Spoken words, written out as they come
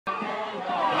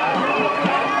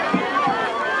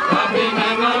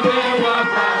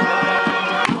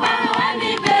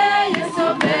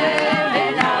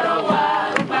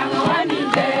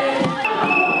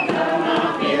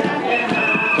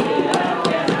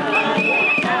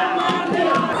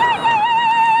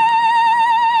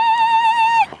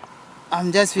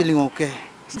I'm just feeling okay.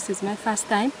 This is my first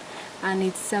time, and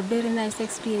it's a very nice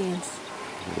experience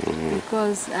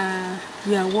because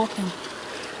we are walking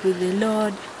with the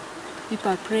Lord,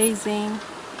 people are praising,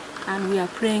 and we are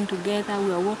praying together,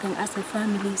 we are walking as a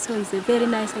family, so it's a very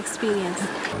nice experience.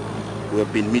 We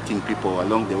have been meeting people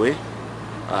along the way,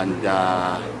 and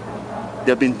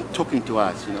they've been talking to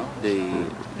us, you know.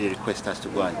 They request us to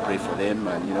go and pray for them,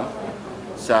 and you know,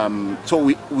 so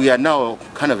we are now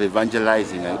kind of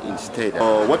evangelizing instead.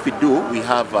 What we do, we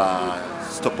have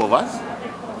stopovers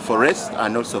for rest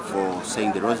and also for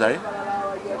saying the rosary.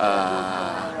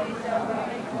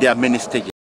 There are many stages.